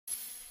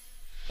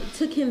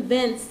to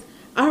convince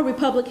our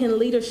Republican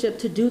leadership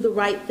to do the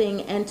right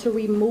thing and to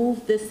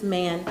remove this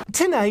man.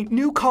 Tonight,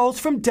 new calls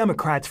from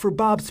Democrats for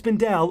Bob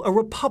Spindell, a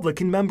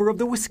Republican member of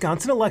the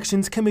Wisconsin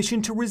Elections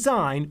Commission, to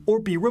resign or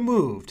be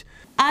removed.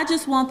 I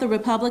just want the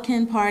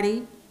Republican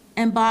Party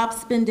and Bob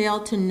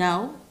Spindell to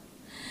know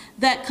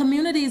that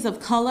communities of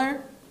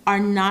color are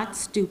not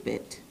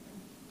stupid,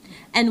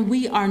 and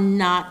we are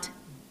not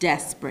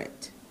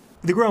desperate.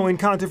 The growing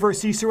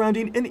controversy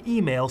surrounding an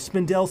email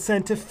Spindell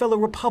sent to fellow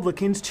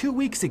Republicans 2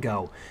 weeks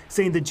ago,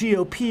 saying the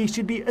GOP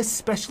should be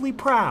especially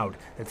proud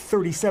that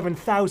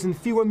 37,000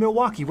 fewer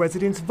Milwaukee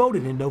residents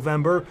voted in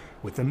November,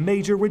 with a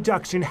major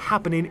reduction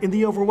happening in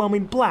the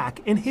overwhelming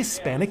Black and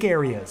Hispanic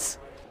areas.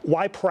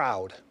 Why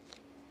proud?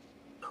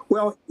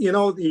 Well, you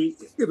know,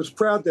 it was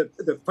proud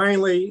that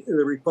finally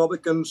the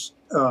Republicans,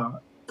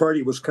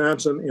 Party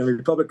Wisconsin, and the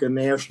Republican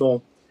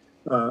National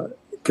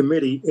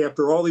Committee,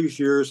 after all these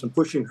years and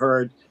pushing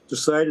hard,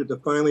 decided to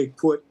finally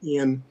put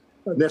in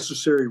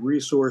necessary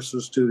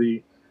resources to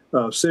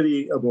the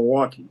city of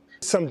Milwaukee.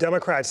 Some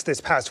Democrats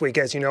this past week,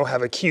 as you know,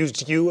 have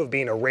accused you of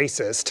being a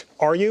racist.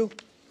 Are you?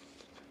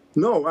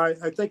 No,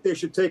 I think they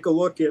should take a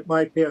look at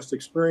my past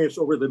experience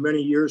over the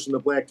many years in the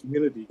Black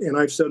community. And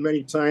I've said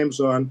many times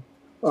on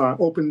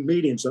open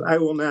meetings that I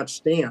will not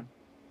stand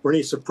for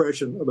any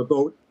suppression of the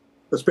vote,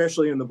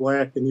 especially in the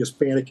Black and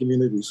Hispanic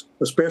communities,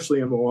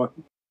 especially in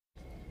Milwaukee.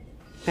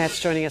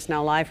 Matt's joining us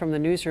now live from the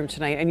newsroom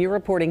tonight, and you're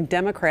reporting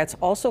Democrats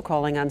also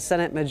calling on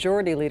Senate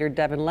Majority Leader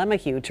Devin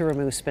LeMahieu to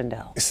remove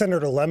Spindell.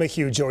 Senator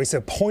LeMahieu, Joyce,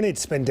 appointed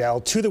Spindell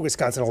to the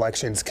Wisconsin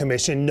Elections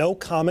Commission. No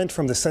comment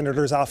from the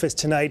senator's office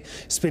tonight.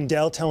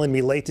 Spindell telling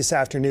me late this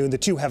afternoon the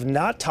two have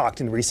not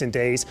talked in recent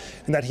days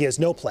and that he has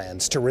no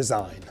plans to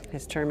resign.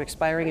 His term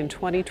expiring in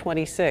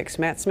 2026.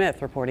 Matt Smith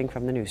reporting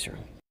from the newsroom.